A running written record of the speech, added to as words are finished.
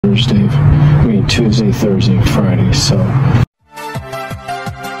Tuesday, Thursday, Friday, so.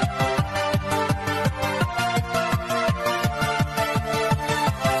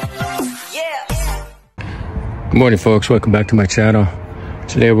 Good morning, folks. Welcome back to my channel.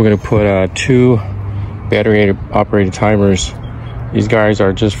 Today we're going to put 2 battery operated timers. These guys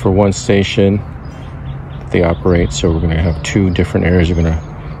are just for one station that they operate, so we're going to have 2 different areas. We're going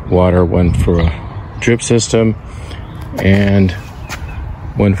to water, one for a drip system and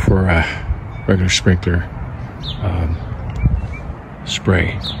one for a regular sprinkler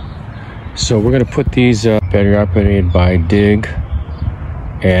spray. So we're going to put these battery operated by Dig,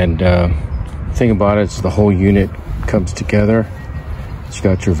 and the thing about it is the whole unit comes together. So you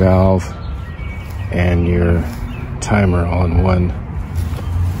got your valve and your timer all in one.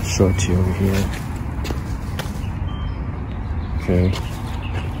 I'll show it to you over here. Okay,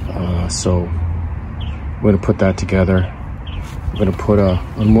 so we're going to put that together. We're going to put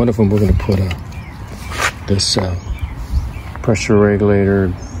on one of them, we're going to put this pressure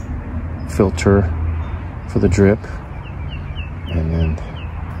regulator filter for the drip, and then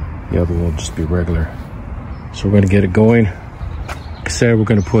the other will just be regular. So we're going to get it going. Like I said, we're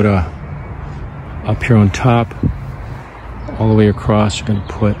going to put up here on top, all the way across, you're going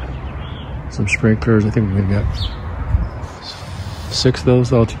to put some sprinklers. I think we're going to get 6 of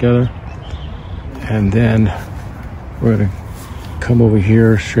those all together. And then we're going to come over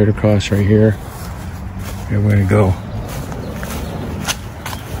here, straight across right here, and we're going to go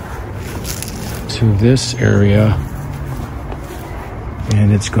to this area,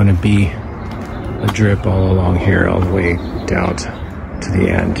 and it's going to be a drip all along here, all the way down to the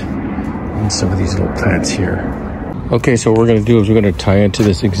end, and some of these little plants here. Okay, so what we're going to do is we're going to tie into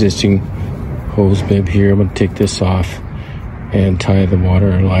this existing hose bib here. I'm going to take this off and tie the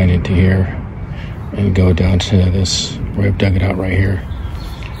water line into here and go down to this where I've dug it out right here,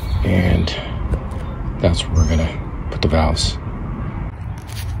 and that's where we're going to put the valves.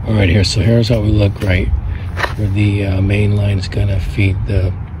 All right, here, so here's how we look, right where the main line is going to feed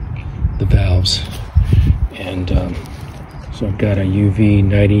the valves. And so I've got a UV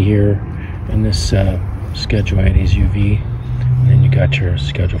 90 here, and this schedule 90 is UV, and then you got your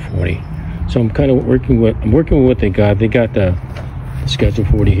schedule 40. So I'm kind of working with what they got. They got the schedule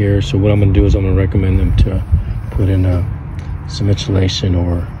 40 here. So what I'm going to do is I'm going to recommend them to put in some insulation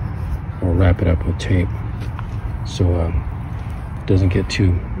or wrap it up with tape, so it doesn't get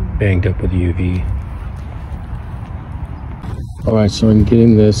too banged up with the UV. All right, so I'm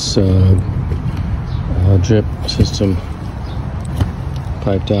getting this drip system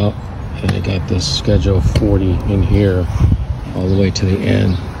piped out, and I got this schedule 40 in here all the way to the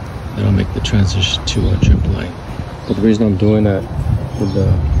end. That'll make the transition to a drip line. But the reason I'm doing that with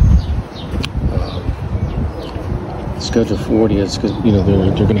the schedule 40 is because, you know,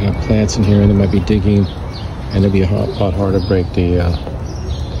 they're going to have plants in here, and they might be digging, and it'll be a lot harder to break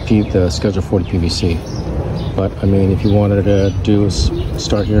the schedule 40 PVC. But I mean, if you wanted to do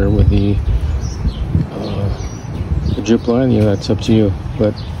start here with the drip line, you know, that's up to you.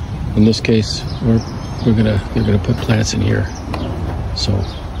 But in this case, they're gonna put plants in here, so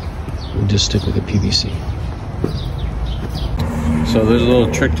we'll just stick with the PVC. So there's a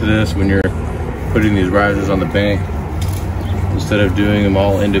little trick to this when you're putting these risers on the bank. Instead of doing them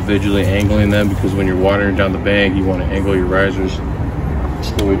all individually, angling them, because when you're watering down the bank, you want to angle your risers.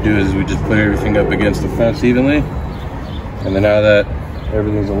 So what we do is we just put everything up against the fence evenly, and then now that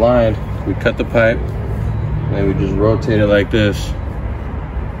everything's aligned, we cut the pipe, and then we just rotate it like this.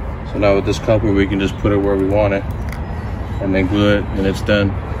 So now with this coupler, we can just put it where we want it, and then glue it, and it's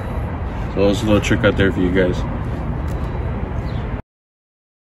done. So there's a little trick out there for you guys.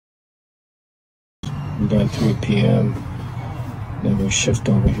 We got 3 p.m. Then we shift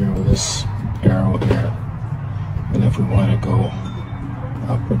over here with this arrow here, and if we want to go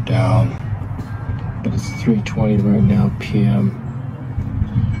up or down, but it's 3:20 right now p.m.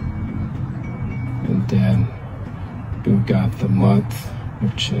 and then we've got the month,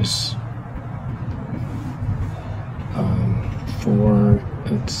 which is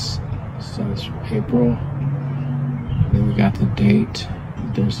so it's April. And then we got the date.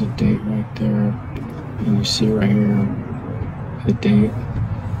 There's a date right there, and you see right here the date,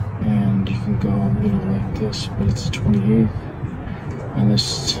 and you can go, you know, like this, but it's the 28th, and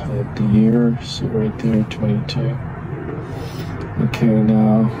this the year, so right there, 22. Okay,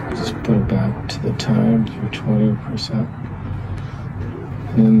 now just put it back to the time, 20%.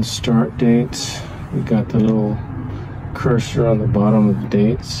 Then start dates, we got the little cursor on the bottom of the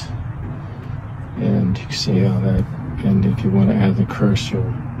dates, and you can see how that, and if you want to add the cursor,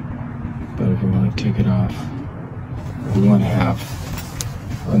 but if you want to take it off, we want to have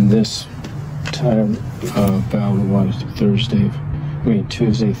on this time valve. We want to do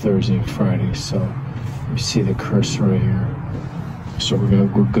Tuesday, Thursday, and Friday. So you see the cursor right here. So we're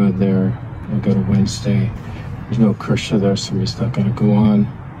good there. We'll go to Wednesday. There's no cursor there, so it's not gonna go on.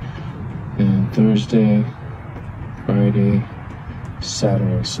 And Thursday, Friday,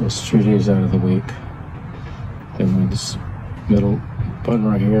 Saturday. So it's 3 days out of the week. Then with this middle button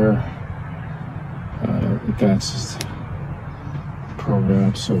right here, advances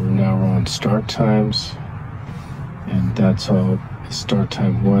program. So now we're on start times, and that's all. Start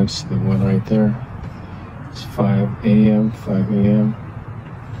time once, the one right there. It's 5 a.m., 5 a.m.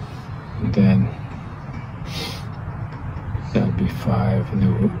 And then that would be 5, and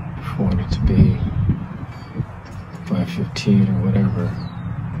then we want it to be 5:15 or whatever.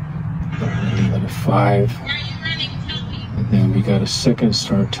 But we're gonna leave it at 5. And then we got a second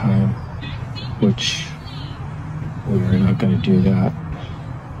start time, which we're not gonna do that.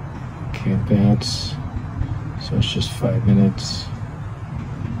 Okay, advance. So it's just 5 minutes.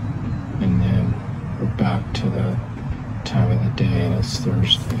 And then we're back to the time of the day, and it's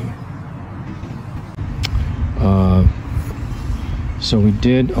Thursday. So we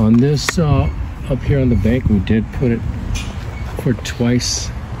did on this up here on the bank, we did put it for twice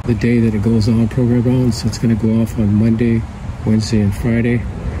the day that it goes on, program on. So it's going to go off on Monday, Wednesday, and Friday.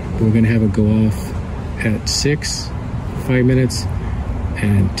 But we're going to have it go off at 6, 5 minutes,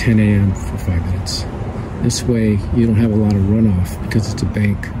 and 10 a.m. for 5 minutes. This way you don't have a lot of runoff because it's a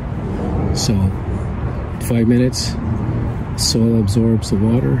bank. So 5 minutes, soil absorbs the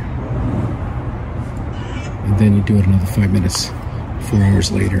water, and then you do it another 5 minutes, 4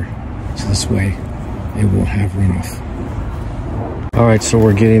 hours later. So this way it won't have runoff. All right, so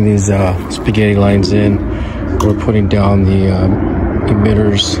we're getting these spaghetti lines in. We're putting down the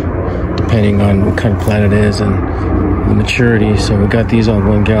emitters depending on what kind of plant it is and the maturity. So we got these on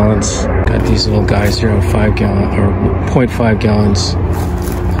 1 gallons. Got these little guys here on 5 gallon or 0.5 gallons.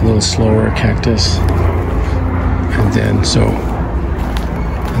 A little slower cactus. And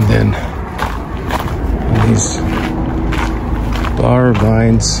then these bar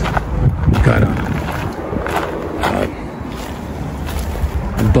vines, we've got a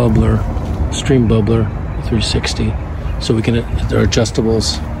bubbler, stream bubbler 360. So we can, they're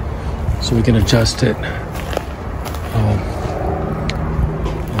adjustables, so we can adjust it.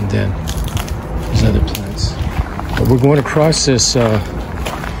 And then these other plants. But we're going across this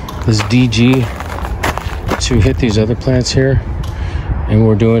this DG to hit these other plants here. And what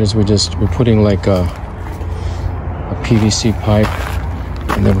we're doing is we're putting like a PVC pipe,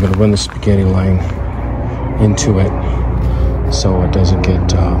 and then we're going to run the spaghetti line into it so it doesn't get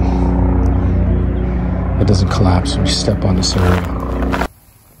it doesn't collapse when you step on this area.